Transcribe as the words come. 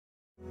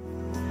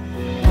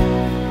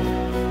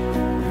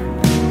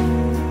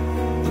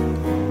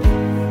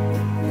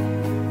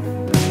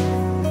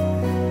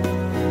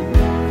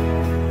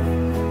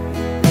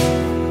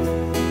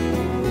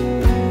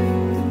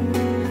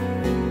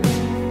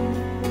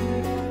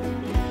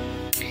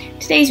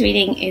Today's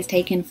reading is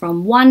taken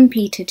from 1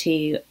 Peter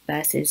 2,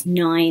 verses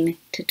 9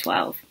 to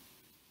 12.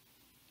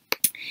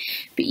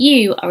 But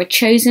you are a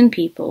chosen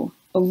people,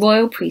 a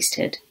royal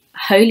priesthood,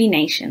 a holy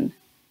nation,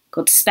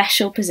 God's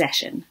special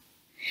possession,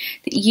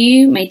 that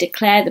you may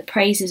declare the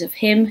praises of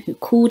him who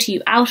called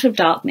you out of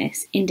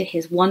darkness into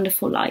his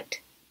wonderful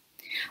light.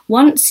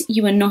 Once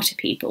you were not a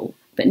people,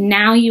 but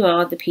now you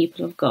are the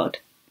people of God.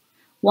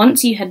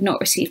 Once you had not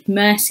received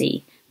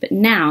mercy, but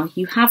now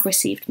you have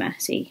received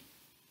mercy.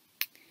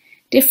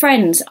 Dear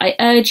friends, I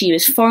urge you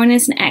as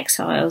foreigners and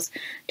exiles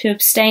to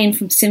abstain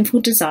from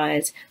sinful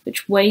desires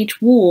which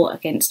wage war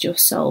against your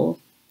soul.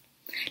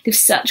 Live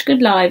such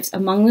good lives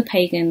among the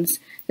pagans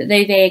that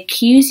though they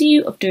accuse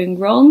you of doing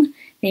wrong,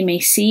 they may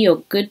see your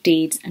good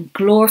deeds and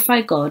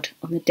glorify God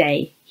on the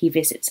day he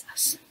visits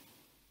us.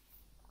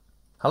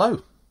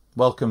 Hello,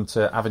 welcome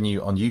to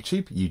Avenue on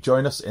YouTube. You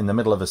join us in the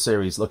middle of a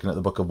series looking at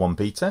the book of 1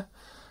 Peter.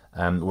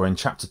 We're in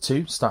chapter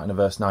 2, starting at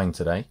verse 9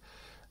 today.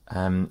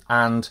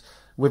 And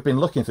we've been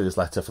looking through this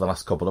letter for the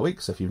last couple of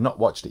weeks. If you've not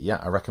watched it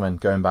yet, I recommend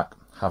going back,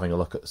 having a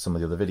look at some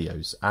of the other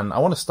videos. And I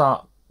want to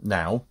start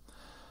now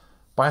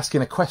by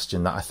asking a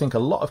question that I think a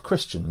lot of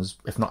Christians,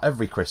 if not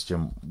every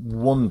Christian,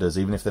 wonders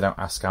even if they don't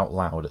ask out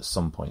loud at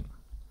some point.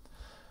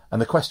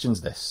 And the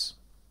question's this.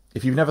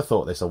 If you've never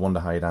thought this, I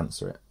wonder how you'd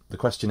answer it. The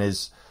question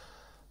is,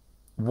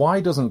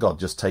 why doesn't God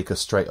just take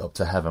us straight up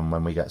to heaven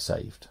when we get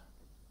saved?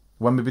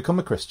 When we become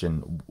a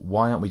Christian,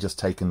 why aren't we just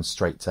taken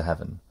straight to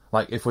heaven?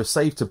 Like, if we're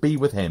saved to be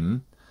with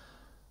him,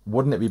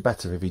 wouldn't it be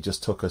better if he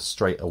just took us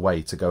straight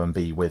away to go and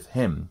be with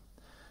him?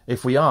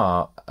 If we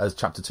are, as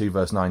chapter 2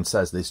 verse 9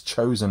 says, this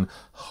chosen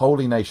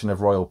holy nation of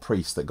royal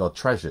priests that God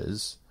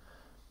treasures,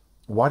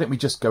 why don't we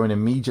just go and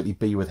immediately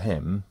be with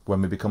him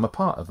when we become a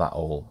part of that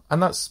all?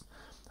 And I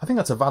think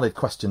that's a valid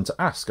question to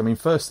ask. I mean,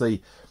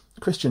 firstly,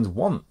 Christians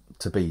want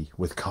to be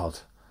with God.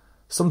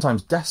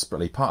 Sometimes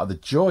desperately. Part of the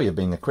joy of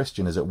being a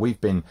Christian is that we've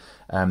been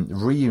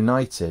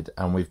reunited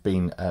and we've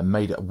been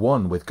made at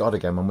one with God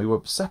again when we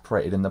were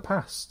separated in the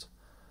past.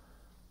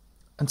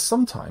 And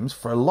sometimes,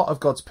 for a lot of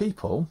God's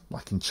people,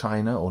 like in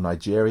China or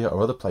Nigeria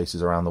or other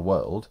places around the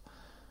world,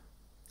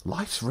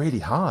 life's really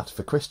hard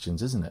for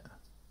Christians, isn't it?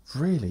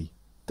 Really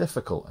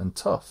difficult and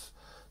tough.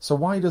 So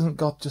why doesn't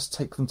God just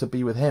take them to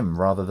be with him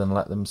rather than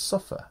let them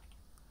suffer?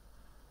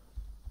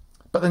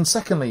 But then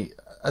secondly,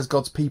 as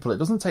God's people, it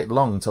doesn't take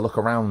long to look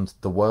around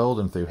the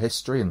world and through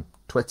history and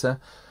Twitter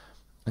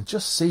and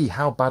just see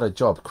how bad a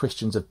job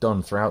Christians have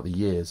done throughout the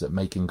years at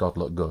making God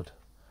look good.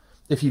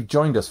 If you've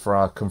joined us for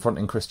our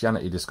Confronting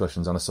Christianity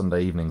discussions on a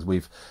Sunday evenings,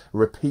 we've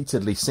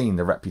repeatedly seen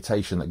the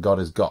reputation that God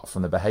has got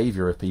from the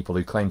behaviour of people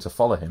who claim to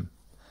follow him.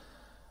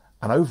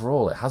 And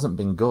overall, it hasn't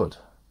been good,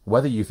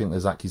 whether you think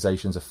those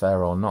accusations are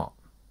fair or not.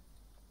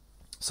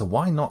 So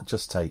why not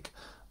just take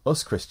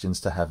us Christians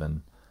to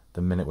heaven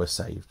the minute we're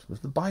saved?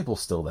 The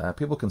Bible's still there,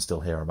 people can still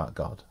hear about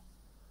God.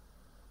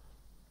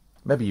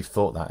 Maybe you've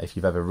thought that if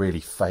you've ever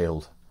really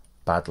failed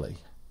badly,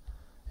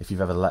 if you've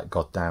ever let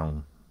God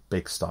down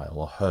big style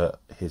or hurt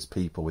his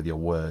people with your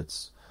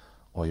words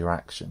or your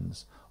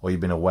actions, or you've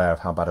been aware of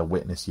how bad a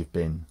witness you've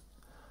been.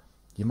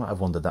 You might have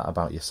wondered that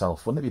about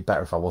yourself. Wouldn't it be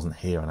better if I wasn't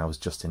here and I was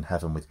just in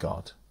heaven with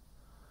God?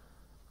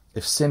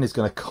 If sin is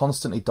going to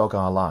constantly dog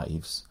our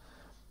lives,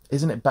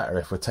 isn't it better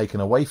if we're taken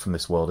away from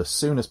this world as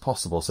soon as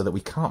possible so that we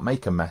can't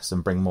make a mess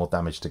and bring more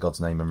damage to God's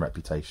name and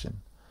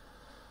reputation?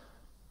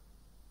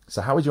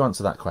 So how would you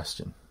answer that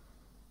question?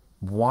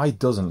 Why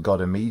doesn't God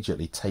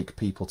immediately take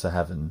people to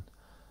heaven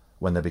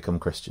when they become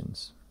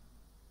Christians?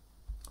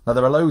 Now,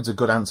 there are loads of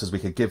good answers we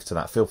could give to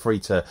that. Feel free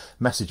to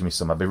message me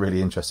some. I'd be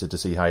really interested to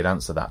see how you'd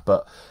answer that.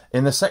 But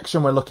in the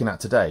section we're looking at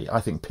today,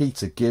 I think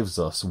Peter gives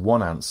us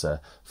one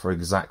answer for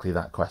exactly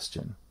that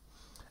question.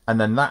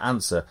 And then that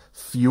answer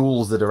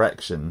fuels the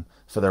direction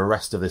for the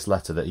rest of this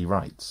letter that he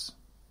writes.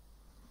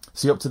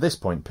 See, up to this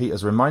point,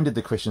 Peter's reminded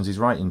the Christians he's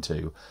writing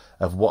to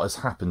of what has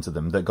happened to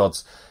them, that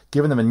God's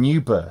given them a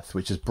new birth,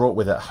 which has brought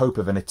with it hope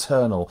of an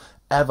eternal,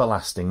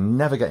 everlasting,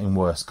 never getting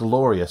worse,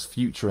 glorious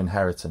future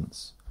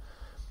inheritance.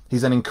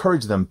 He's then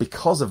encouraged them,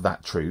 because of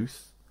that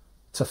truth,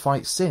 to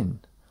fight sin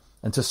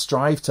and to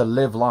strive to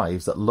live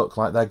lives that look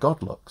like their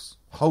God looks,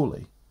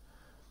 holy.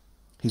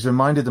 He's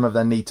reminded them of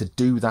their need to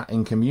do that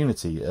in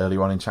community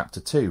earlier on in chapter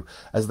 2,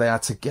 as they are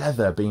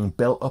together being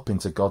built up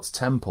into God's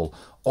temple,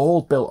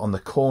 all built on the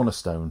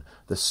cornerstone,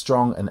 the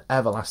strong and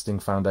everlasting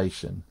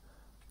foundation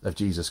of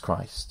Jesus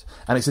Christ.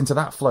 And it's into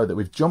that flow that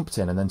we've jumped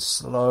in and then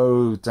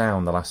slowed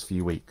down the last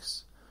few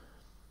weeks.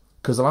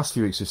 Because the last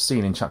few weeks we've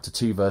seen in chapter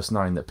 2 verse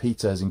 9 that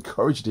Peter has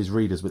encouraged his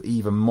readers with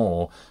even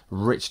more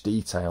rich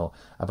detail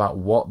about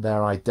what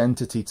their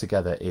identity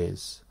together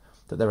is.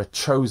 That they're a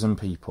chosen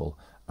people,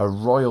 a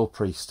royal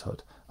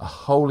priesthood, a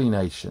holy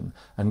nation,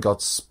 and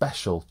God's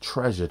special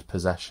treasured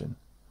possession.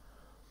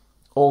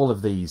 All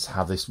of these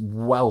have this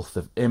wealth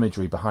of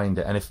imagery behind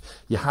it, and if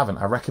you haven't,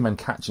 I recommend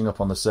catching up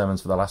on the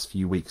sermons for the last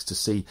few weeks to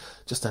see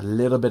just a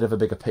little bit of a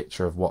bigger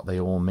picture of what they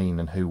all mean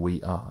and who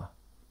we are.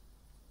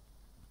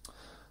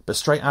 But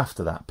straight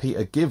after that,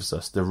 Peter gives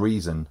us the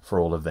reason for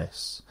all of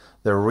this.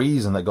 the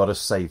reason that God has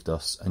saved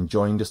us and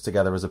joined us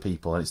together as a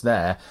people. And it's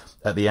there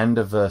at the end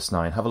of verse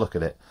 9. Have a look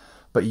at it.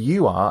 But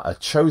you are a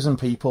chosen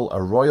people,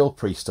 a royal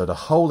priesthood, a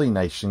holy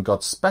nation,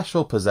 God's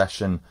special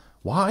possession.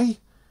 Why?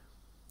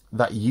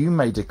 That you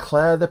may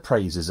declare the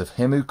praises of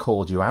him who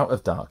called you out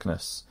of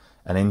darkness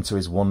and into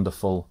his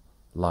wonderful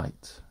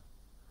light.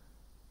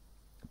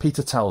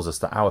 Peter tells us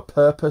that our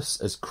purpose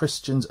as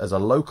Christians, as a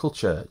local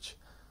church,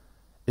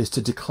 is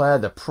to declare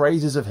the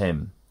praises of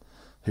him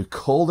who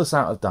called us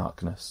out of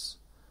darkness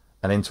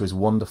and into his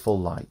wonderful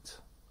light.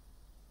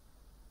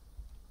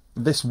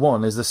 This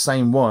one is the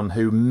same one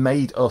who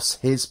made us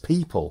his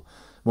people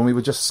when we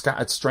were just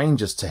scattered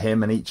strangers to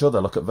him and each other.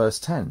 Look at verse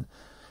 10.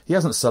 He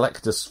hasn't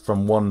selected us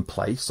from one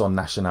place or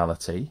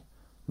nationality.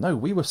 No,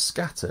 we were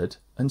scattered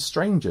and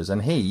strangers,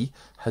 and he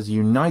has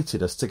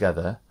united us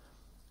together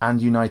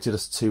and united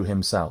us to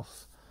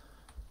himself.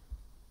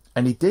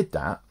 And he did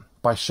that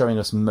by showing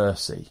us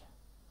mercy.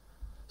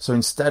 So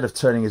instead of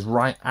turning his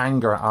right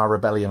anger at our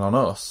rebellion on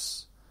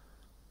us,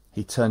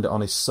 he turned it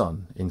on his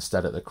son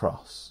instead at the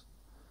cross.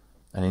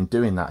 And in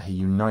doing that, he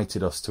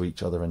united us to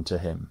each other and to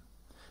him.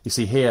 You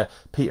see, here,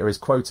 Peter is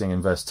quoting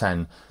in verse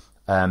 10,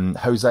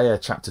 Hosea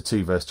chapter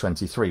 2, verse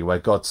 23, where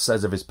God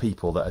says of his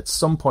people that at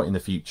some point in the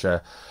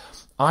future,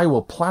 I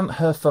will plant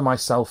her for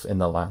myself in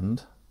the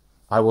land.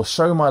 I will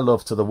show my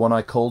love to the one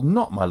I called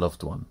not my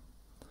loved one.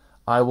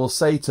 I will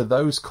say to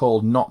those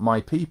called not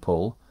my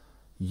people,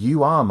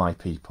 you are my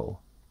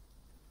people.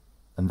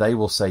 And they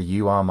will say,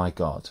 you are my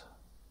God.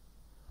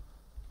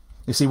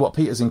 You see, what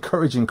Peter's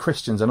encouraging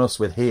Christians and us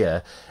with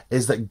here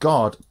is that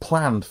God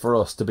planned for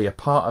us to be a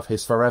part of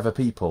his forever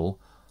people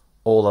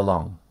all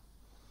along.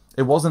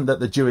 It wasn't that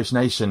the Jewish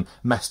nation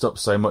messed up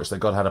so much that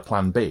God had a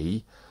plan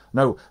B.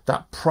 No,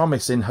 that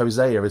promise in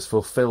Hosea is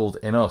fulfilled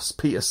in us.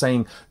 Peter's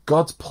saying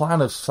God's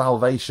plan of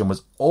salvation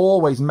was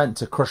always meant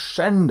to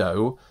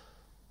crescendo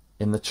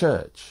in the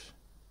church,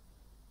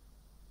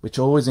 which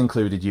always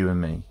included you and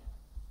me.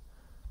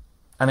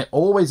 And it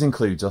always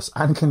includes us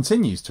and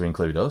continues to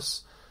include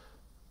us.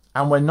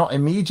 And we're not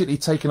immediately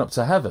taken up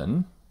to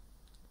heaven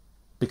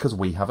because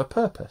we have a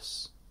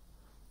purpose.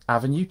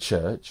 Avenue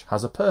Church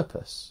has a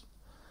purpose.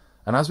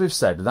 And as we've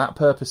said, that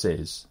purpose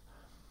is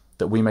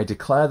that we may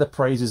declare the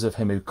praises of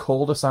him who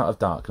called us out of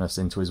darkness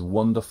into his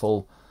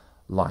wonderful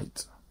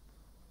light.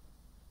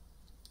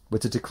 We're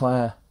to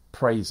declare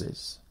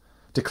praises.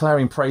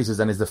 Declaring praises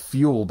then is the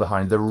fuel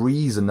behind, the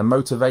reason, the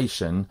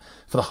motivation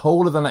for the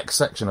whole of the next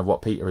section of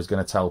what Peter is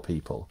going to tell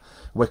people.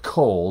 We're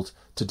called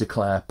to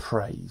declare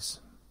praise.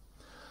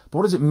 But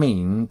what does it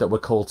mean that we're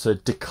called to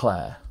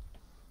declare?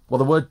 Well,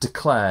 the word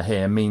declare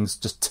here means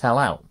just tell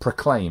out,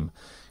 proclaim.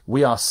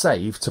 We are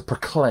saved to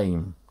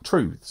proclaim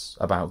truths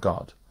about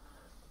God.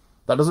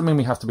 That doesn't mean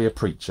we have to be a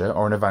preacher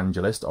or an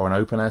evangelist or an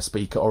open-air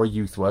speaker or a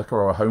youth worker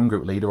or a home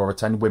group leader or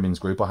attend women's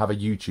group or have a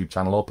YouTube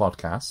channel or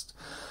podcast.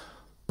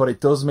 But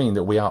it does mean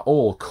that we are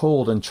all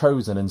called and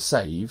chosen and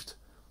saved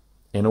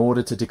in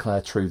order to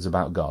declare truths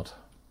about God,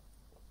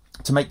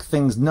 to make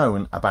things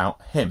known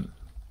about him.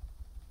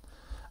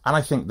 And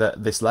I think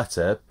that this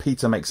letter,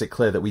 Peter makes it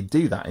clear that we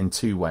do that in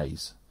two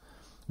ways.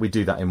 We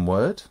do that in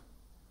word,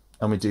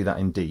 and we do that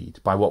in deed,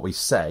 by what we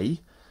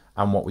say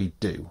and what we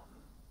do.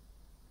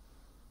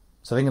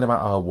 So thinking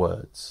about our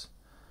words,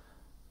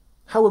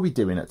 how are we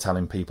doing at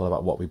telling people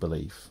about what we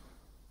believe?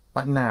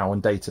 Like now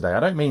and day to day. I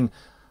don't mean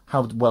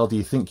how well do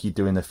you think you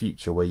do in the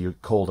future where you're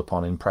called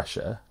upon in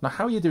pressure. Now,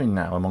 how are you doing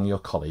now among your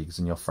colleagues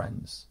and your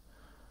friends?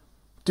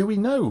 Do we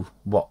know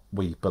what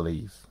we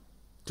believe?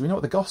 Do we know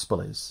what the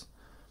gospel is?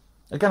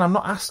 Again, I'm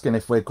not asking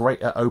if we're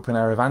great at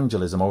open-air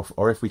evangelism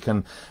or if we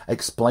can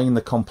explain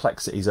the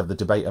complexities of the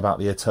debate about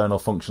the eternal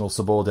functional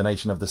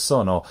subordination of the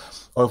Son, or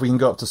if we can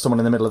go up to someone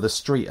in the middle of the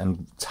street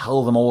and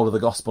tell them all of the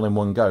gospel in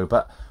one go.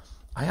 But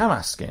I am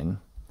asking,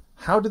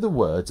 how do the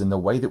words and the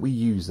way that we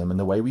use them and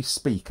the way we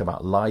speak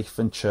about life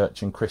and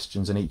church and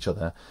Christians and each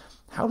other,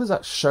 how does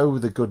that show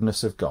the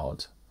goodness of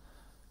God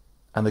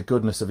and the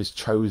goodness of his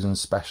chosen,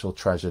 special,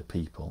 treasured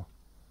people?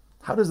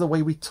 How does the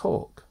way we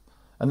talk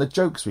and the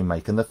jokes we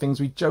make and the things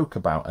we joke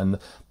about and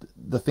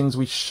the things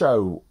we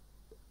show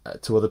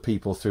to other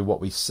people through what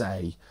we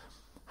say,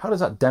 how does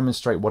that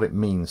demonstrate what it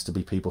means to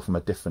be people from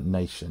a different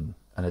nation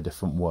and a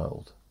different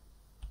world?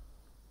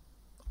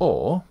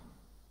 Or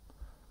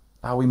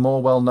are we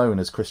more well known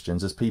as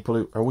Christians as people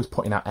who are always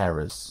pointing out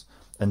errors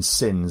and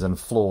sins and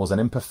flaws and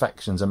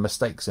imperfections and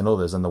mistakes in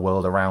others and the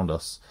world around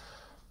us,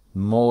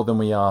 more than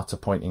we are to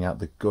pointing out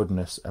the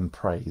goodness and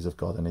praise of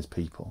God and his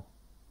people?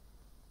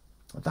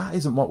 That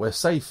isn't what we're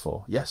saved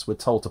for. Yes, we're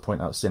told to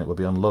point out sin. It would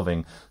be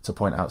unloving to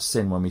point out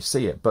sin when we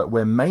see it. But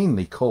we're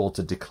mainly called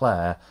to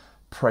declare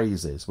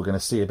praises. We're going to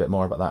see a bit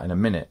more about that in a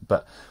minute.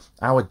 But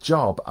our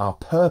job, our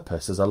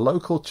purpose as a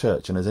local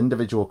church and as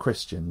individual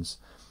Christians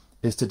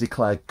is to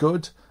declare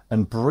good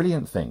and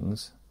brilliant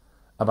things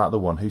about the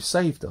one who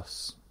saved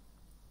us.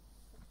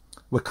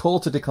 We're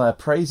called to declare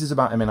praises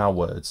about him in our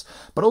words,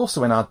 but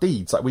also in our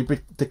deeds. Like we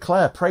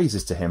declare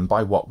praises to him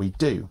by what we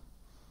do.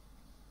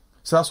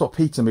 So that's what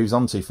Peter moves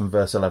on to from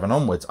verse 11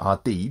 onwards. Our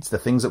deeds, the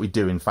things that we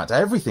do, in fact,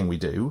 everything we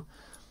do,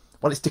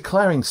 Well, it's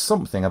declaring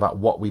something about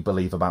what we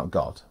believe about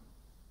God.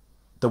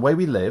 The way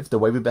we live, the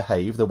way we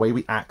behave, the way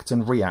we act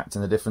and react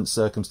in the different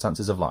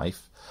circumstances of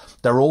life,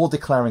 they're all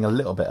declaring a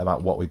little bit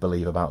about what we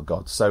believe about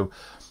God. So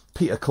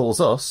Peter calls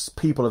us,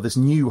 people of this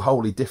new,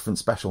 holy, different,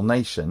 special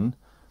nation,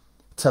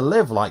 to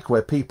live like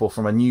we're people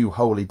from a new,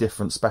 holy,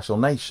 different, special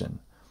nation.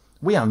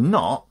 We are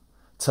not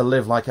to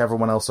live like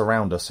everyone else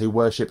around us who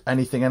worship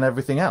anything and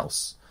everything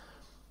else,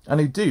 and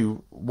who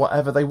do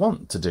whatever they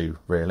want to do,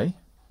 really.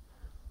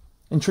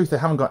 In truth, they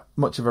haven't got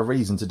much of a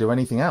reason to do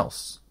anything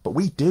else, but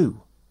we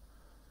do.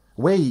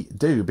 We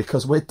do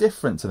because we're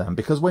different to them,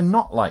 because we're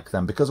not like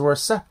them, because we're a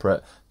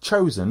separate,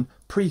 chosen,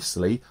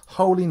 priestly,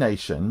 holy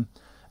nation,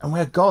 and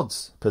we're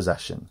God's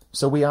possession.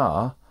 So we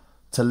are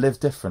to live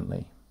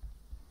differently.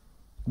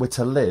 We're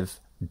to live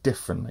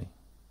differently.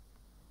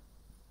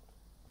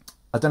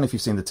 I don't know if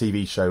you've seen the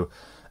TV show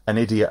An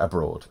Idiot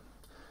Abroad.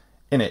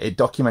 In it, it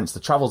documents the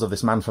travels of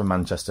this man from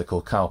Manchester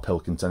called Carl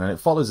Pilkington, and it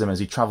follows him as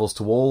he travels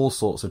to all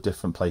sorts of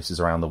different places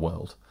around the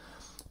world.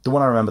 The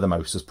one I remember the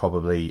most was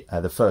probably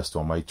the first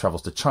one, where he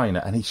travels to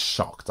China, and he's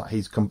shocked that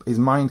his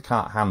mind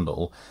can't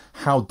handle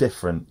how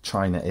different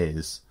China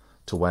is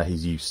to where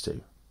he's used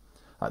to.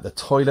 Like the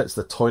toilets,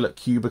 the toilet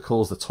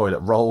cubicles, the toilet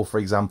roll, for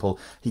example,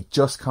 he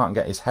just can't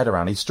get his head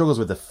around. He struggles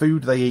with the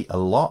food they eat a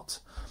lot,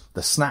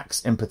 the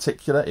snacks in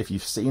particular. If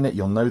you've seen it,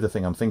 you'll know the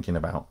thing I'm thinking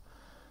about.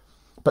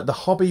 But the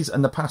hobbies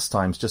and the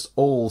pastimes just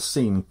all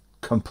seem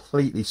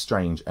completely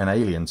strange and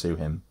alien to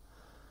him.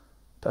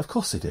 But of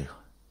course they do.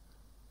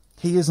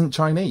 He isn't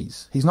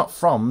Chinese. He's not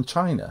from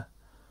China.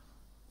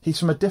 He's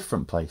from a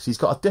different place. He's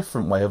got a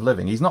different way of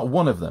living. He's not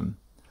one of them.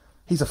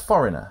 He's a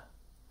foreigner.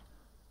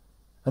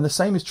 And the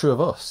same is true of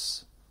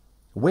us.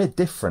 We're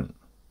different.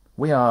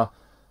 We are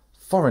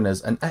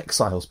foreigners and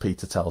exiles,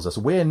 Peter tells us.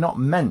 We're not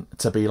meant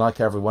to be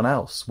like everyone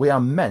else. We are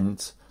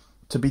meant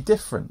to be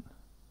different.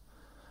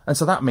 And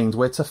so that means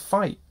we're to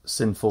fight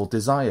sinful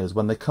desires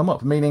when they come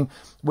up, meaning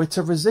we're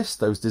to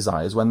resist those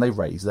desires when they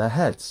raise their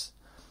heads.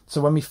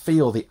 So when we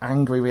feel the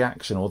angry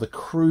reaction or the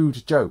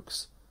crude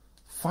jokes,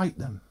 fight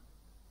them.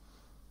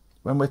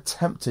 When we're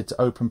tempted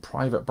to open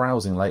private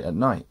browsing late at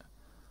night,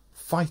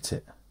 fight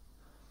it.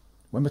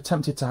 When we're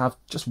tempted to have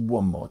just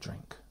one more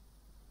drink,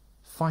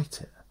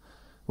 fight it.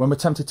 When we're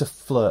tempted to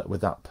flirt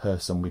with that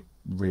person we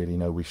really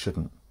know we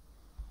shouldn't,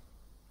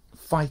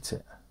 fight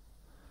it.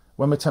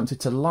 When we're tempted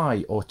to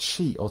lie or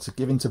cheat or to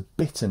give in to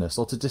bitterness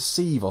or to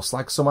deceive or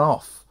slag someone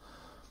off,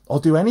 or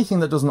do anything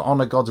that doesn't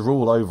honour God's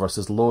rule over us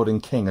as Lord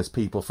and King, as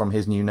people from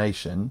his new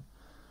nation,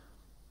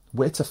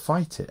 we're to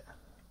fight it.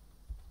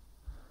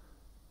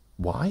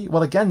 Why?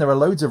 Well, again, there are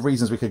loads of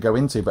reasons we could go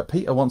into, but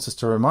Peter wants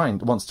to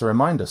remind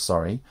us,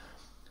 that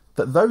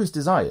those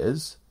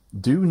desires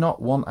do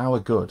not want our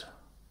good.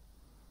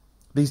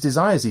 These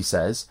desires, he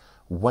says,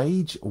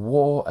 wage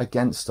war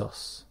against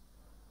us.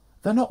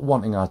 They're not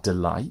wanting our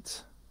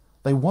delight.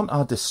 They want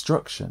our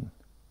destruction.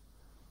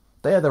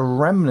 They are the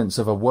remnants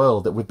of a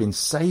world that we've been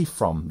saved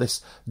from,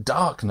 this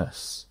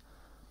darkness,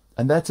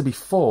 and they're to be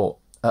fought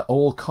at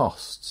all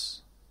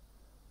costs.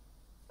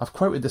 I've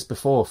quoted this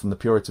before from the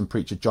Puritan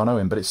preacher John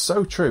Owen, but it's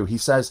so true. He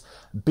says,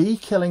 be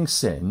killing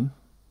sin,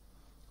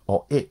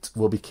 or it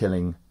will be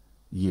killing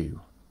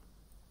you.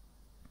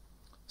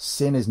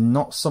 Sin is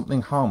not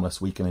something harmless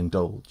we can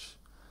indulge.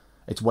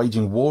 It's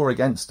waging war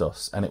against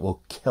us, and it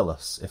will kill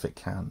us if it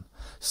can.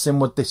 Sin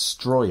would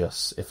destroy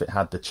us if it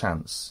had the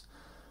chance.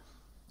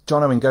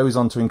 John Owen goes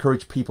on to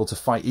encourage people to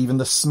fight even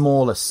the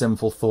smallest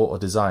sinful thought or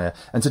desire,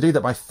 and to do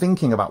that by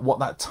thinking about what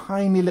that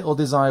tiny little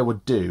desire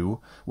would do,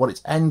 what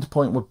its end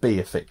point would be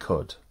if it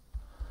could.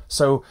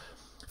 So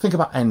think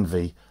about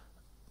envy.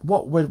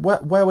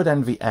 Where would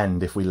envy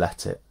end if we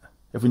let it?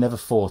 If we never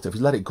fought it, if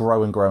we let it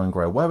grow and grow and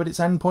grow, where would its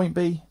end point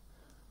be?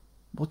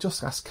 Well,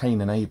 just ask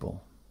Cain and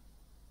Abel.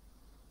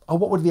 Or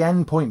what would the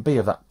end point be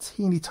of that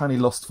teeny tiny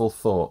lustful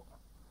thought?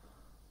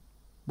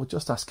 Well,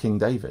 just ask King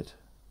David.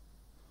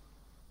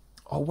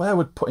 Or where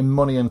would putting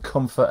money and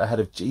comfort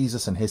ahead of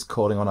Jesus and his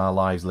calling on our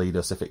lives lead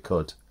us if it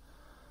could?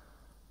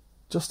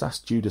 Just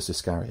ask Judas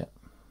Iscariot.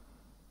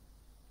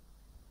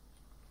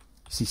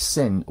 See,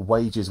 sin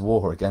wages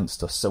war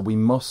against us, so we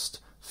must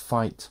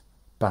fight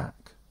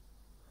back.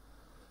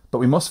 But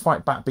we must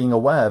fight back being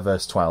aware,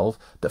 verse 12,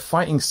 that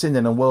fighting sin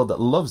in a world that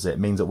loves it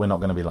means that we're not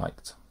going to be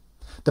liked.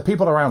 The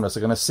people around us are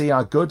going to see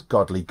our good,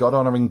 godly,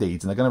 God-honouring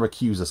deeds, and they're going to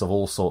accuse us of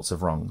all sorts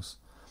of wrongs.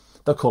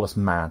 They'll call us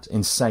mad,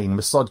 insane,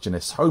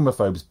 misogynists,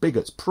 homophobes,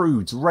 bigots,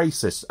 prudes,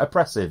 racists,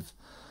 oppressive.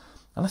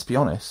 And let's be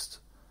honest,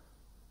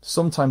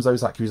 sometimes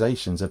those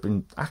accusations have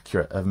been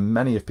accurate of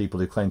many of people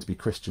who claim to be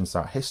Christians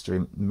throughout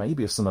history,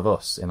 maybe of some of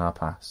us in our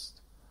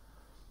past.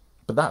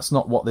 But that's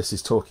not what this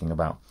is talking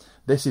about.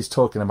 This is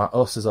talking about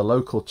us as a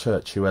local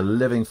church who are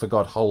living for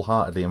God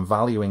wholeheartedly and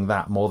valuing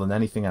that more than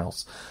anything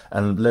else,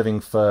 and living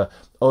for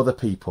other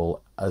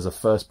people as a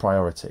first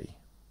priority.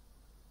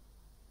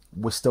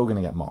 We're still going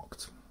to get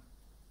mocked.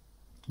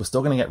 We're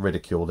still going to get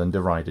ridiculed and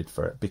derided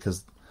for it,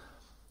 because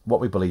what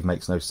we believe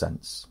makes no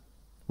sense.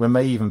 We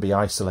may even be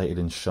isolated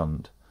and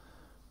shunned.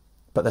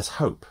 But there's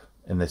hope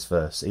in this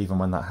verse, even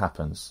when that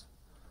happens.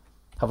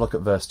 Have a look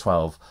at verse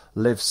 12.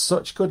 Live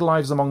such good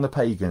lives among the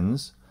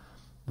pagans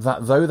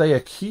that though they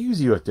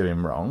accuse you of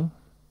doing wrong,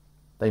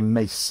 they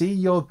may see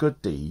your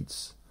good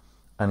deeds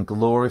and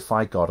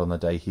glorify God on the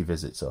day he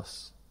visits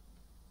us.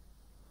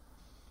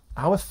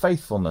 Our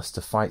faithfulness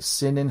to fight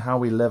sin in how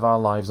we live our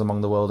lives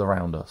among the world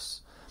around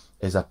us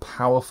is a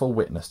powerful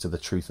witness to the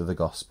truth of the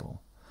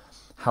gospel.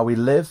 How we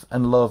live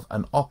and love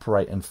and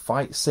operate and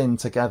fight sin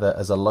together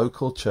as a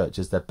local church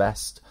is the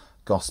best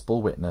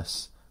gospel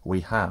witness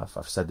we have.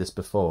 I've said this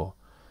before.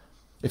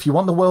 If you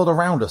want the world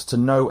around us to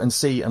know and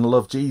see and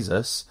love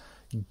Jesus,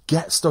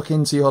 get stuck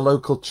into your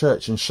local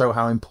church and show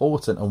how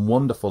important and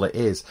wonderful it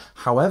is,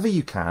 however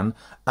you can,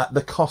 at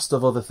the cost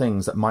of other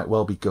things that might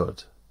well be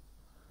good.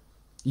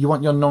 You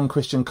want your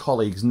non-Christian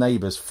colleagues,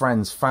 neighbours,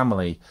 friends,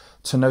 family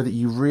to know that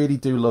you really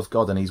do love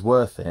God and he's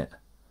worth it,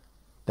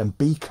 then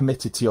be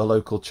committed to your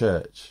local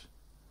church.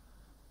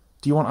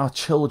 Do you want our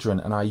children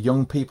and our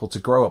young people to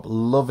grow up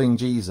loving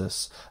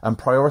Jesus and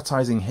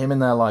prioritising him in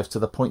their lives to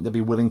the point they'd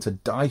be willing to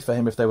die for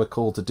him if they were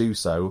called to do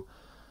so?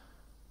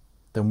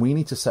 Then we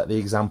need to set the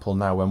example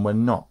now when we're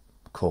not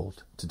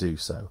called to do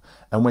so.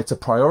 And we're to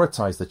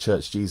prioritise the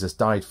church Jesus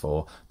died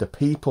for, the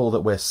people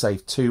that we're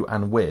saved to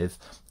and with,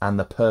 and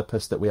the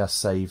purpose that we are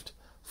saved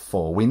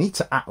for. We need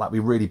to act like we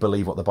really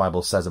believe what the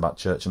Bible says about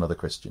church and other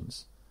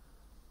Christians.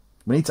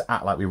 We need to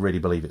act like we really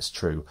believe it's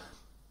true.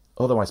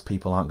 Otherwise,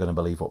 people aren't going to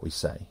believe what we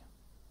say.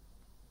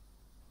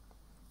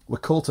 We're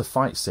called to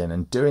fight sin,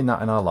 and doing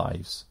that in our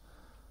lives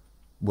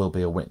will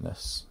be a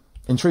witness.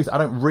 In truth, I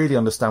don't really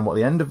understand what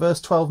the end of verse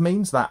 12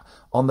 means, that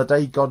on the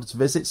day God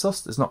visits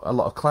us. There's not a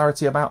lot of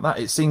clarity about that.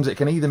 It seems it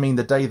can either mean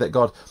the day that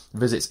God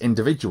visits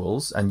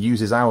individuals and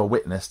uses our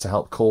witness to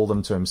help call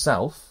them to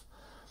himself,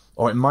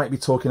 or it might be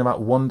talking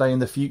about one day in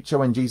the future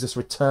when Jesus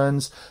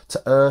returns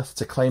to earth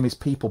to claim his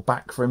people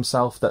back for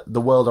himself, that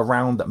the world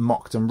around that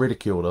mocked and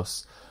ridiculed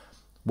us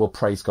will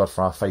praise God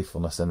for our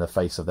faithfulness in the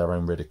face of their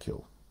own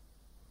ridicule.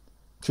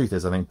 Truth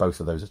is, I think both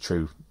of those are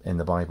true in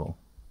the Bible.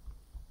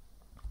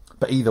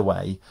 But either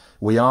way,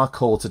 we are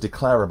called to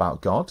declare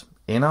about God,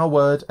 in our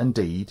word and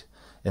deed,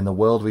 in the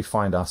world we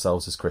find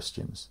ourselves as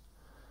Christians.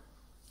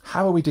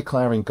 How are we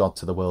declaring God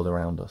to the world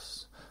around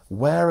us?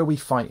 Where are we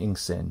fighting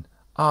sin?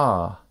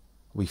 Are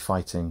we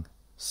fighting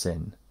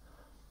sin?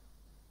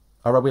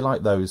 Or are we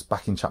like those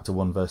back in chapter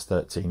 1 verse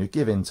 13 who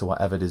give in to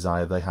whatever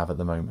desire they have at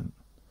the moment?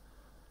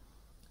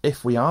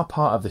 If we are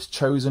part of this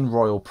chosen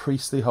royal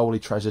priestly holy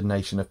treasured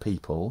nation of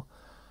people,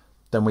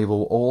 then we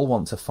will all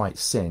want to fight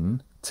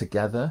sin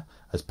together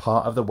as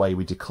part of the way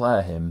we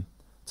declare him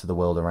to the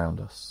world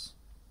around us.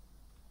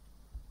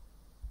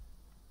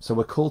 So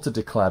we're called to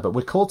declare, but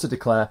we're called to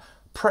declare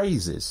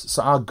praises.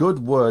 So our good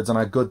words and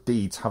our good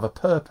deeds have a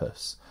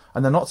purpose.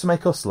 And they're not to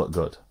make us look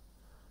good.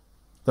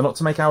 They're not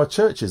to make our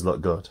churches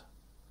look good.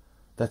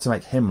 They're to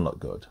make him look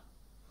good.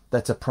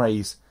 They're to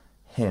praise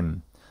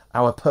him.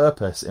 Our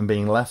purpose in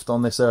being left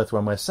on this earth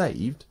when we're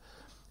saved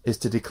is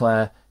to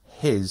declare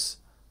his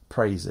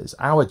praises.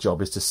 Our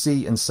job is to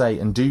see and say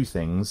and do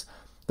things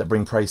that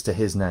bring praise to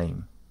his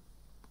name.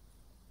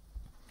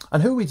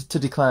 And who are we to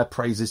declare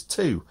praises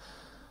to?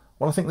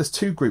 Well, I think there's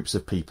two groups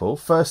of people.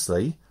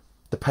 Firstly,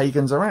 the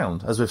pagans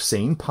around. As we've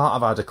seen, part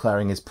of our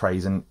declaring his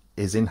praise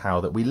is in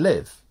how that we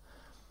live.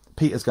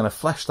 Peter's going to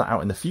flesh that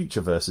out in the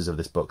future verses of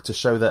this book to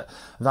show that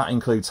that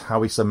includes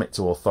how we submit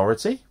to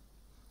authority,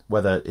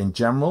 whether in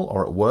general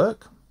or at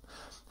work,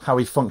 how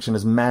we function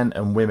as men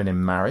and women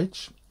in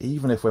marriage,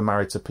 even if we're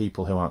married to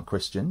people who aren't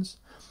Christians,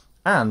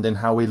 and in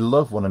how we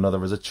love one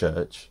another as a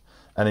church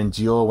and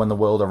endure when the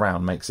world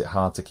around makes it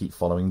hard to keep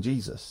following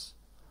Jesus.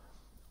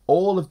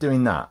 All of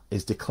doing that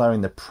is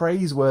declaring the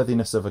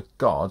praiseworthiness of a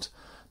God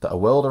that a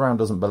world around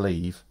doesn't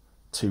believe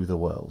to the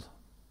world.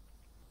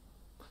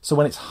 So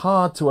when it's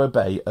hard to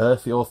obey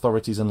earthly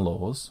authorities and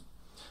laws,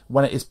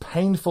 when it is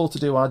painful to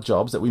do our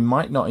jobs that we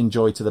might not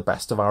enjoy to the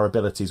best of our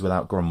abilities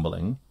without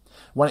grumbling,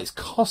 when it's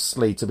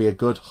costly to be a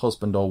good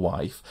husband or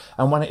wife,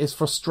 and when it is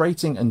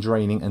frustrating and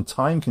draining and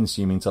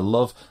time-consuming to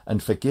love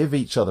and forgive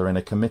each other in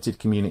a committed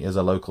community as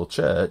a local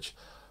church,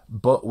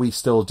 but we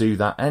still do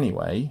that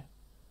anyway,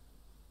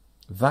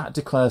 that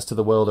declares to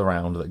the world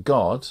around that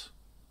God,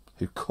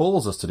 who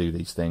calls us to do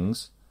these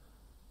things,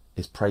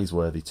 is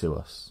praiseworthy to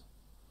us.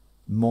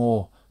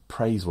 More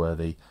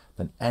praiseworthy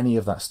than any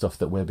of that stuff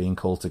that we're being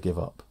called to give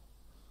up.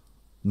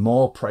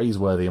 More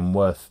praiseworthy and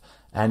worth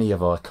any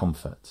of our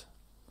comfort.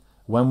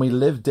 When we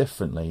live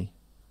differently,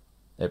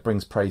 it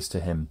brings praise to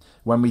him.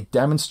 When we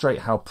demonstrate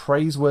how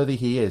praiseworthy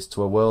he is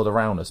to a world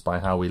around us by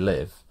how we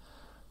live,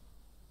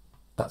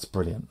 that's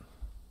brilliant.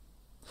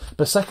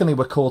 But secondly,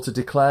 we're called to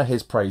declare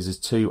his praises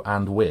to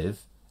and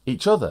with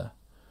each other.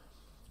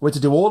 We're to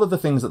do all of the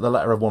things that the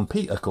letter of 1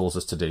 Peter calls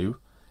us to do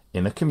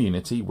in a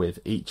community with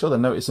each other.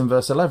 Notice in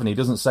verse 11, he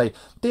doesn't say,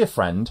 "Dear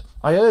friend,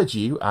 I urge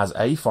you as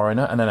a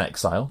foreigner and an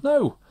exile."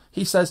 No,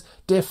 he says,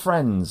 "Dear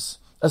friends,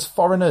 as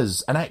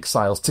foreigners and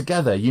exiles,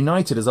 together,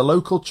 united as a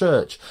local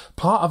church,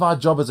 part of our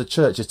job as a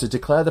church is to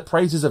declare the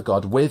praises of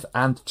God with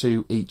and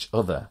to each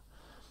other."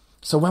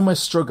 So when we're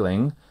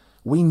struggling,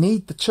 we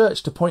need the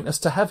church to point us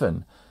to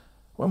heaven.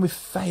 When we've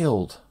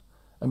failed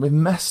and we've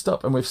messed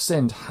up and we've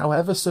sinned,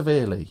 however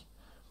severely,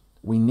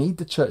 we need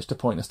the church to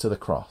point us to the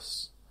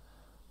cross.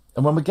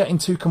 And when we're getting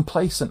too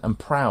complacent and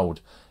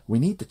proud, we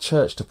need the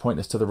church to point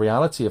us to the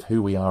reality of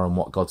who we are and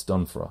what God's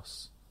done for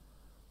us.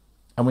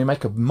 And we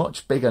make a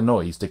much bigger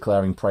noise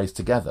declaring praise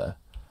together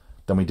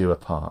than we do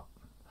apart.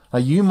 Now,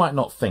 you might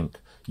not think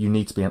you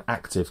need to be an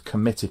active,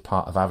 committed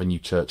part of Avenue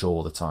Church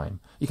all the time.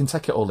 You can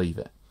take it or leave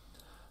it.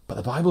 But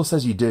the Bible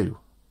says you do.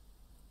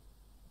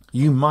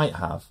 You might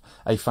have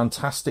a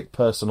fantastic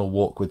personal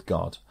walk with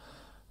God,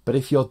 but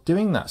if you're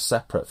doing that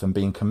separate from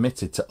being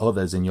committed to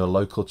others in your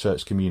local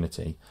church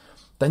community,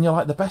 then you're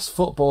like the best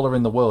footballer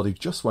in the world who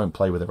just won't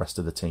play with the rest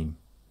of the team.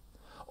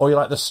 Or you're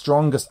like the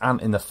strongest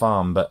ant in the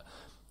farm, but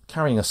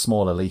carrying a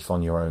smaller leaf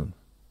on your own.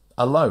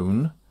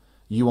 Alone,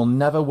 you will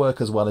never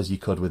work as well as you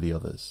could with the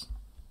others.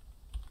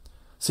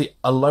 See,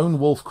 a lone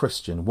wolf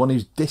Christian, one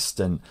who's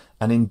distant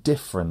and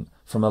indifferent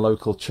from a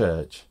local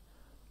church,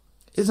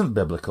 isn't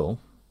biblical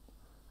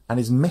and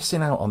is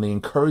missing out on the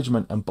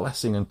encouragement and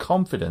blessing and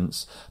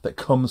confidence that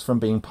comes from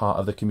being part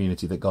of the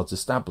community that God's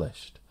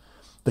established.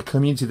 The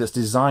community that's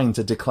designed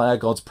to declare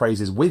God's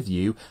praises with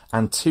you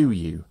and to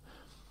you.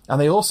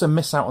 And they also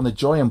miss out on the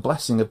joy and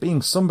blessing of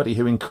being somebody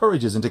who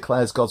encourages and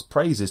declares God's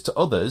praises to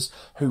others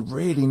who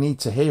really need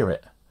to hear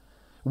it.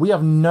 We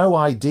have no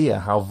idea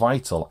how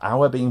vital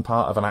our being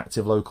part of an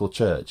active local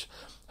church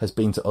has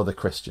been to other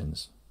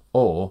Christians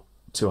or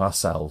to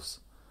ourselves.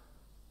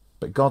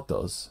 But God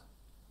does.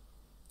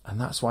 And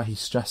that's why he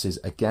stresses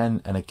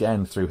again and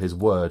again through his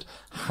word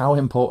how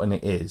important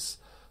it is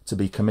to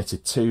be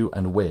committed to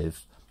and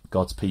with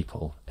God's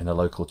people in a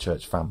local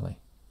church family.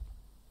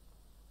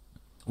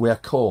 We are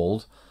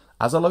called,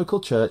 as a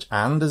local church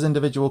and as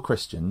individual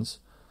Christians,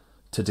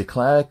 to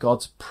declare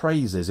God's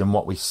praises in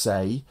what we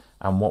say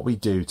and what we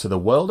do to the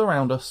world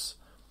around us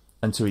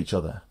and to each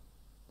other.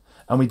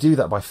 And we do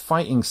that by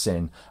fighting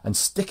sin and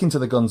sticking to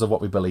the guns of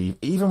what we believe,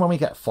 even when we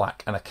get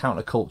flack and are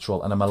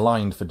countercultural and are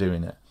maligned for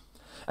doing it.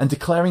 And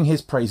declaring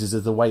his praises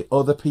is the way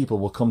other people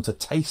will come to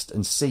taste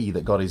and see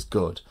that God is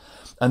good,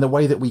 and the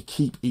way that we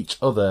keep each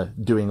other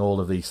doing all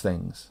of these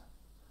things.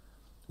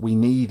 We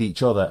need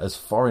each other as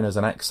foreigners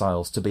and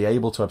exiles to be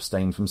able to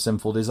abstain from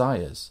sinful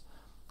desires,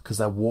 because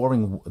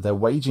they're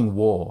waging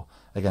war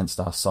against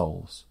our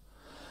souls.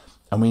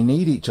 And we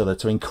need each other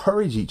to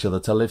encourage each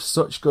other to live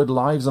such good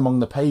lives among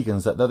the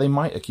pagans that though they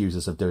might accuse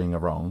us of doing a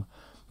wrong,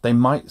 they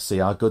might see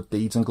our good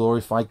deeds and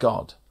glorify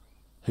God,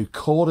 who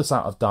called us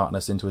out of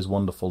darkness into his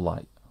wonderful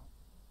light.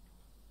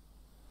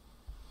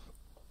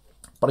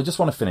 But I just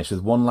want to finish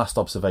with one last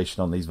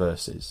observation on these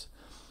verses.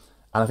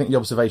 And I think the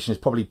observation is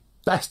probably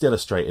best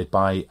illustrated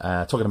by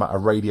talking about a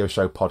radio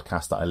show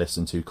podcast that I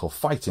listen to called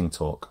Fighting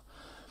Talk.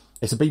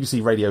 It's a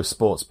BBC Radio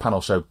Sports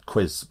panel show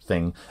quiz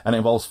thing, and it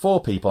involves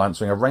 4 people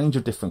answering a range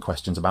of different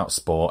questions about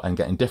sport and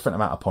getting different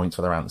amount of points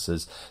for their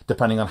answers,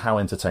 depending on how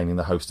entertaining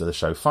the host of the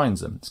show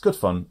finds them. It's good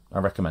fun. I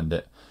recommend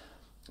it.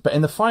 But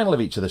in the final of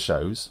each of the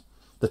shows,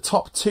 the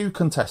top 2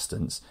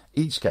 contestants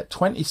each get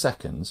 20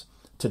 seconds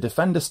to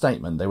defend a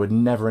statement they would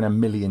never in a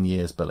million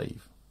years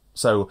believe.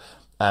 So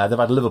they've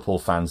had Liverpool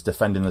fans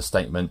defending the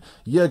statement,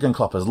 Jurgen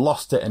Klopp has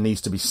lost it and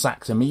needs to be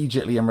sacked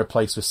immediately and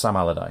replaced with Sam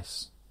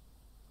Allardyce.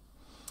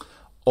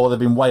 Or there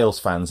have been Wales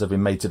fans who have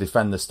been made to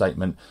defend the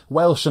statement,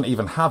 Wales shouldn't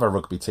even have a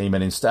rugby team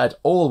and instead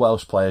all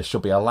Welsh players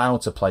should be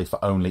allowed to play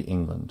for only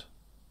England.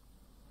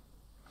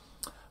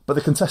 But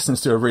the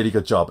contestants do a really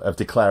good job of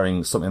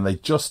declaring something they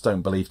just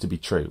don't believe to be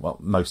true. Well,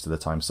 most of the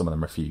time, some of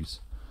them refuse.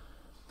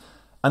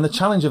 And the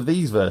challenge of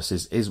these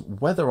verses is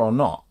whether or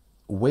not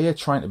we're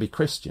trying to be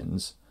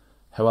Christians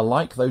who are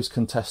like those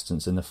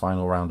contestants in the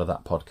final round of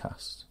that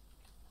podcast.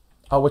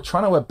 Oh, we're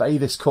trying to obey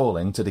this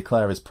calling to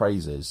declare his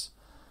praises,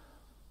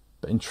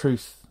 but in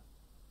truth,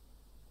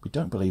 we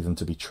don't believe them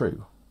to be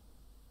true.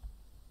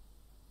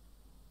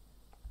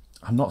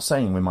 I'm not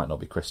saying we might not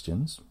be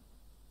Christians,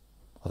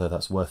 although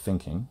that's worth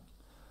thinking,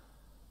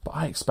 but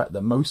I expect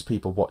that most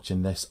people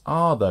watching this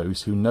are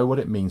those who know what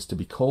it means to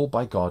be called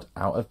by God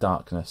out of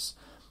darkness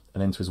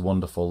and into his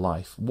wonderful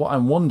life. What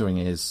I'm wondering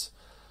is,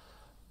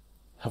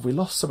 have we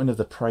lost something of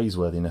the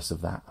praiseworthiness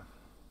of that?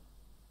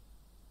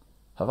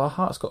 Have our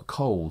hearts got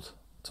cold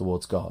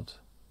towards God?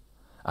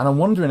 And I'm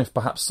wondering if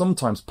perhaps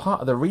sometimes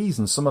part of the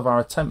reason some of our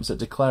attempts at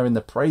declaring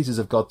the praises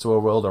of God to a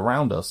world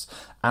around us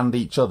and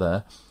each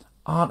other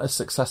aren't as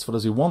successful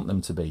as we want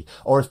them to be,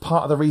 or if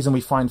part of the reason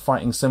we find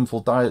fighting sinful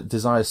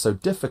desires so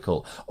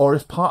difficult, or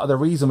if part of the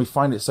reason we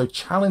find it so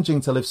challenging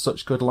to live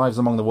such good lives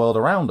among the world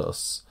around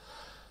us,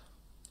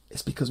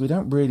 it's because we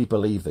don't really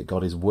believe that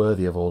God is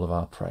worthy of all of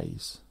our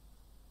praise.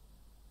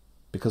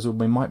 Because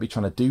we might be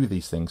trying to do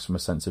these things from a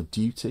sense of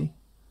duty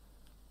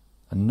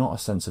and not a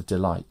sense of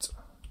delight.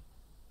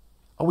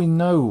 Oh, we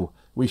know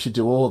we should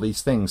do all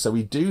these things, so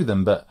we do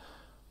them, but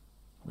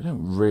we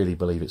don't really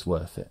believe it's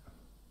worth it.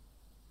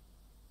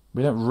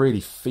 We don't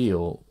really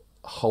feel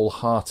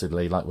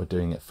wholeheartedly like we're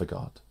doing it for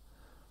God.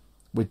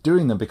 We're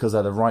doing them because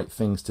they're the right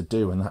things to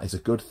do, and that is a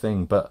good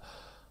thing, but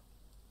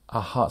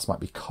our hearts might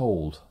be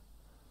cold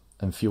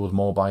and fueled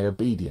more by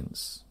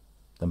obedience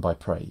than by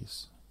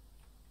praise.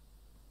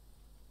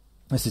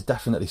 This is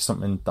definitely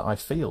something that I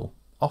feel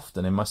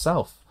often in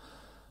myself.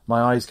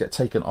 My eyes get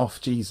taken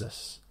off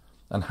Jesus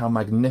and how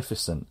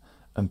magnificent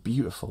and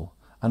beautiful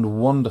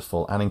and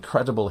wonderful and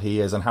incredible he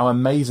is, and how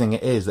amazing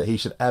it is that he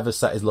should ever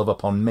set his love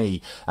upon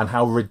me, and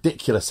how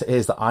ridiculous it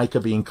is that I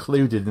could be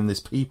included in this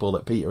people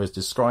that Peter is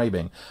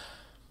describing.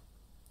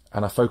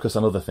 And I focus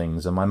on other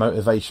things, and my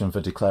motivation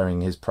for declaring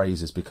his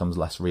praises becomes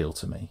less real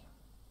to me.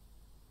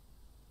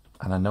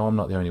 And I know I'm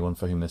not the only one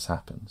for whom this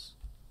happens.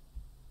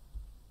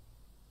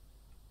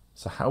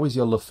 So how is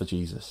your love for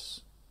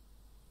Jesus?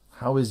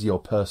 How is your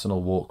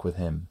personal walk with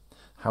him?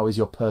 How is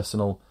your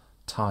personal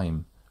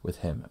time with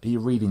him? Are you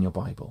reading your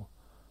Bible?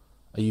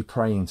 Are you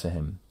praying to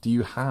him? Do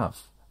you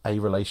have a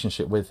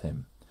relationship with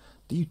him?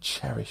 Do you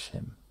cherish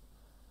him?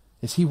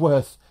 Is he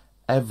worth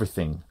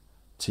everything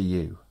to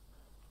you?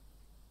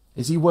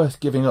 Is he worth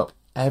giving up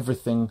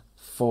everything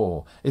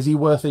for? Is he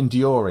worth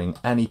enduring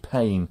any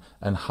pain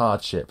and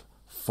hardship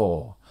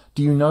for?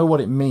 Do you know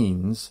what it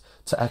means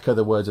to echo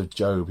the words of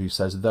Job, who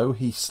says, though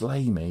he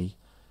slay me,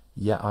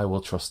 yet I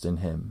will trust in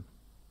him?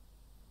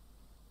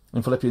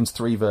 In Philippians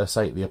 3 verse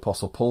 8, the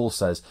Apostle Paul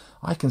says,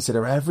 I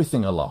consider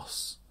everything a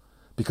loss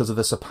because of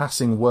the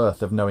surpassing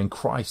worth of knowing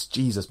Christ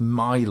Jesus,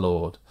 my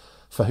Lord,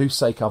 for whose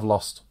sake I've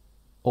lost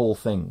all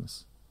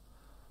things.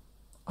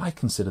 I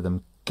consider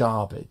them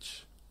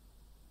garbage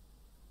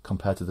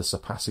compared to the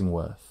surpassing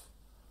worth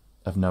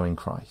of knowing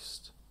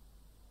Christ.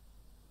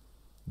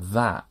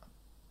 That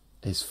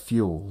is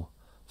fuel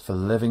for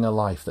living a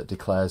life that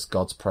declares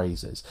God's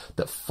praises,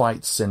 that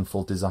fights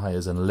sinful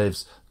desires and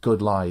lives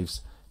good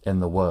lives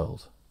in the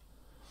world.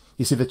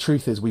 You see, the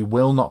truth is we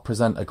will not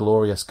present a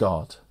glorious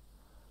God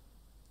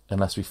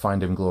unless we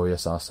find him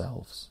glorious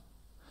ourselves.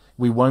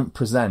 We won't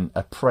present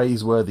a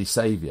praiseworthy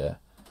Saviour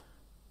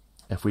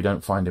if we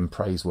don't find him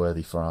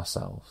praiseworthy for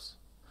ourselves.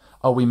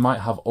 Oh, we might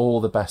have all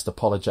the best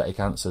apologetic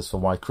answers for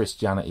why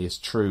Christianity is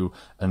true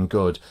and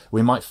good.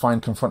 We might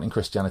find confronting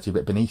Christianity a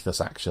bit beneath us,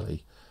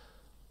 actually.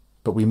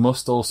 But we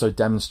must also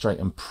demonstrate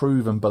and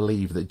prove and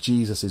believe that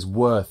Jesus is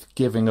worth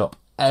giving up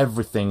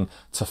everything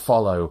to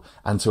follow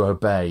and to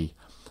obey.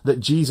 That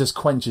Jesus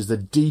quenches the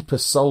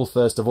deepest soul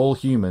thirst of all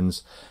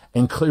humans,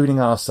 including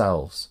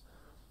ourselves.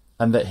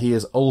 And that he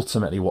is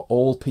ultimately what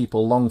all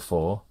people long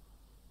for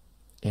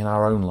in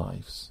our own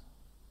lives.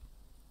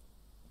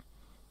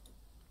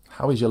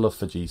 How is your love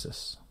for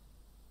Jesus?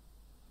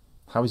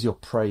 How is your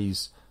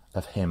praise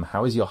of him?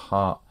 How is your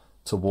heart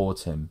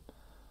towards him?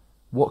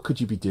 What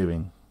could you be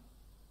doing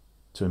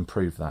to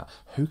improve that?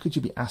 Who could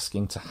you be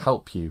asking to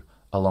help you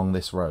along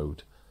this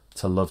road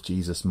to love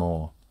Jesus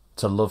more,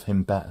 to love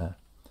him better?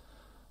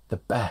 The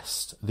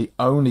best, the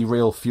only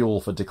real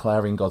fuel for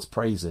declaring God's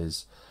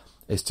praises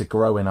is to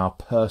grow in our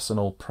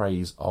personal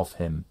praise of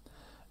him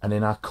and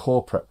in our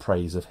corporate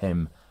praise of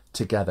him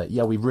together.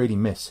 Yeah, we really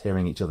miss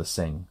hearing each other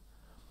sing,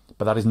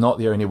 but that is not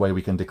the only way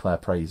we can declare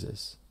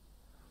praises.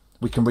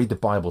 We can read the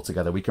Bible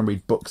together, we can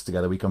read books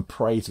together, we can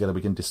pray together,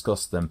 we can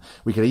discuss them.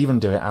 We can even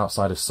do it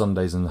outside of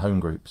Sundays and home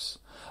groups.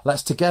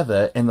 Let's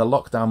together, in the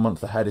lockdown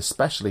month ahead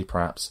especially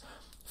perhaps,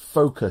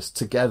 focus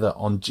together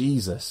on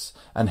Jesus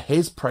and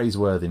his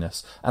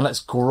praiseworthiness, and let's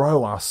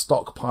grow our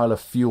stockpile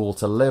of fuel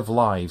to live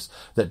lives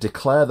that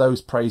declare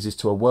those praises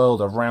to a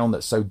world around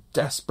that so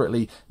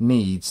desperately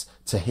needs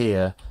to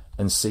hear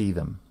and see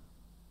them.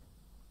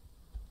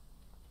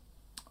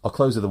 I'll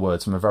close with the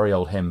words from a very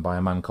old hymn by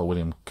a man called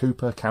William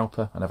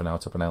Cowper, I never know how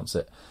to pronounce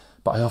it,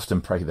 but I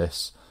often pray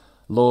this: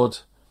 Lord,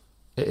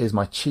 it is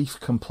my chief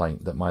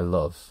complaint that my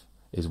love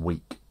is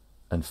weak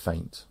and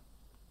faint.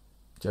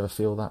 Do you ever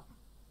feel that?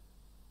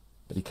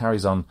 But he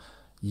carries on,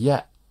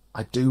 yet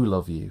I do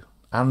love you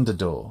and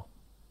adore.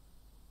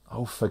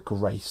 Oh, for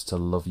grace to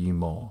love you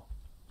more.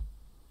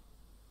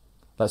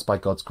 Let's, by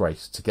God's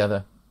grace,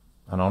 together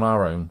and on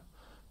our own,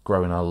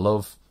 grow in our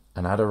love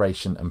and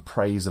adoration and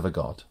praise of a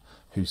God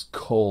who's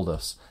called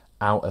us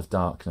out of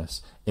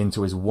darkness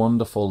into his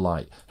wonderful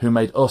light, who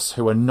made us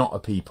who are not a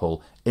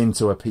people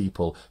into a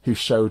people, who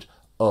showed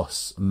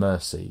us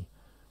mercy,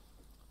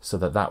 so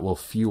that will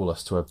fuel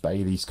us to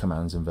obey these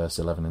commands in verse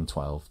 11 and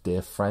 12.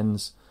 Dear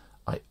friends,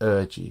 I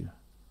urge you,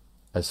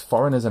 as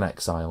foreigners and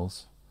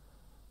exiles,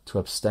 to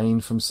abstain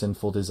from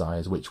sinful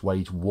desires which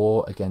wage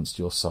war against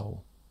your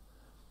soul.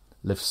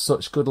 Live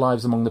such good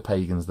lives among the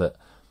pagans that,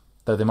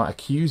 though they might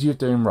accuse you of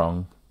doing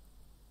wrong,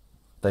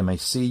 they may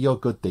see your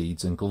good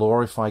deeds and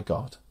glorify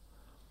God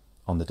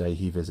on the day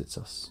he visits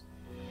us.